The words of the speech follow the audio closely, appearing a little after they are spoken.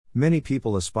Many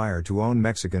people aspire to own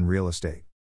Mexican real estate.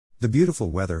 The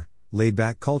beautiful weather,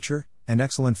 laid-back culture, and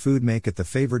excellent food make it the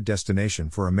favored destination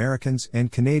for Americans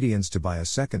and Canadians to buy a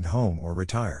second home or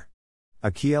retire.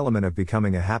 A key element of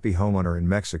becoming a happy homeowner in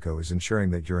Mexico is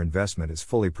ensuring that your investment is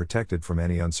fully protected from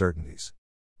any uncertainties.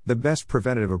 The best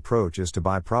preventative approach is to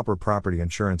buy proper property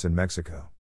insurance in Mexico.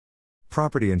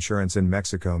 Property insurance in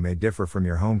Mexico may differ from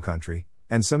your home country,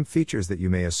 and some features that you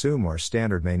may assume are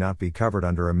standard may not be covered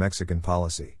under a Mexican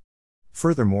policy.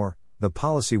 Furthermore, the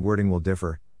policy wording will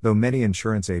differ, though many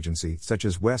insurance agencies, such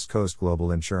as West Coast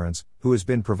Global Insurance, who has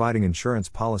been providing insurance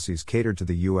policies catered to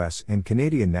the U.S. and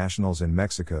Canadian nationals in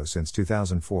Mexico since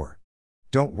 2004.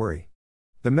 Don't worry.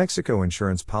 The Mexico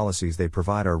insurance policies they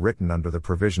provide are written under the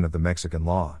provision of the Mexican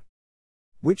law.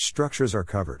 Which structures are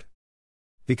covered?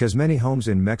 Because many homes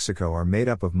in Mexico are made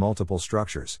up of multiple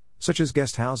structures, such as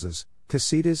guest houses,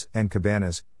 casitas, and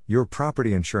cabanas, your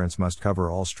property insurance must cover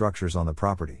all structures on the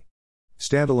property.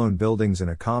 Standalone buildings in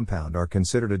a compound are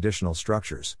considered additional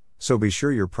structures, so be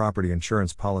sure your property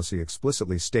insurance policy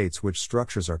explicitly states which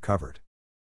structures are covered.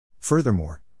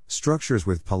 Furthermore, structures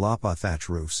with palapa thatch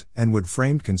roofs and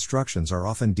wood-framed constructions are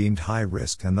often deemed high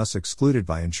risk and thus excluded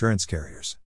by insurance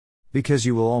carriers. Because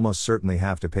you will almost certainly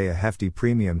have to pay a hefty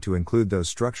premium to include those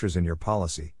structures in your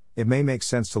policy, it may make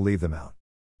sense to leave them out.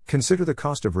 Consider the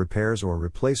cost of repairs or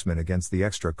replacement against the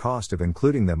extra cost of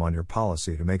including them on your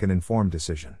policy to make an informed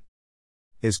decision.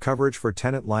 Is coverage for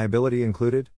tenant liability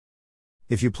included?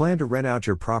 If you plan to rent out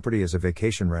your property as a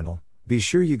vacation rental, be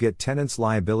sure you get tenants'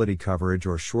 liability coverage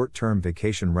or short-term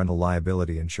vacation rental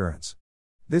liability insurance.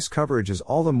 This coverage is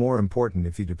all the more important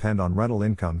if you depend on rental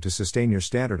income to sustain your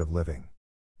standard of living.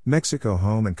 Mexico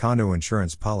home and condo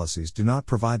insurance policies do not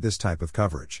provide this type of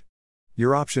coverage.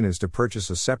 Your option is to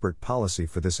purchase a separate policy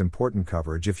for this important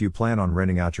coverage if you plan on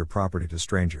renting out your property to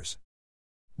strangers.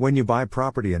 When you buy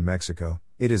property in Mexico,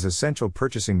 it is essential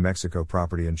purchasing Mexico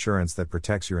property insurance that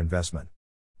protects your investment.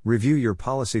 Review your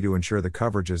policy to ensure the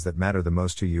coverages that matter the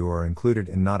most to you are included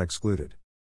and not excluded.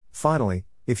 Finally,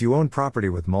 if you own property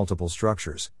with multiple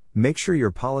structures, make sure your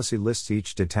policy lists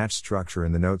each detached structure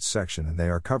in the notes section and they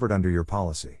are covered under your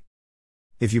policy.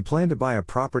 If you plan to buy a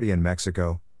property in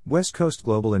Mexico, West Coast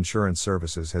Global Insurance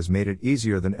Services has made it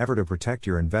easier than ever to protect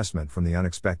your investment from the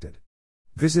unexpected.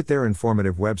 Visit their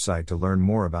informative website to learn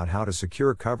more about how to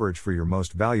secure coverage for your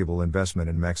most valuable investment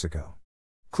in Mexico.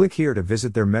 Click here to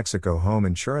visit their Mexico home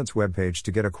insurance webpage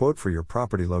to get a quote for your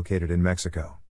property located in Mexico.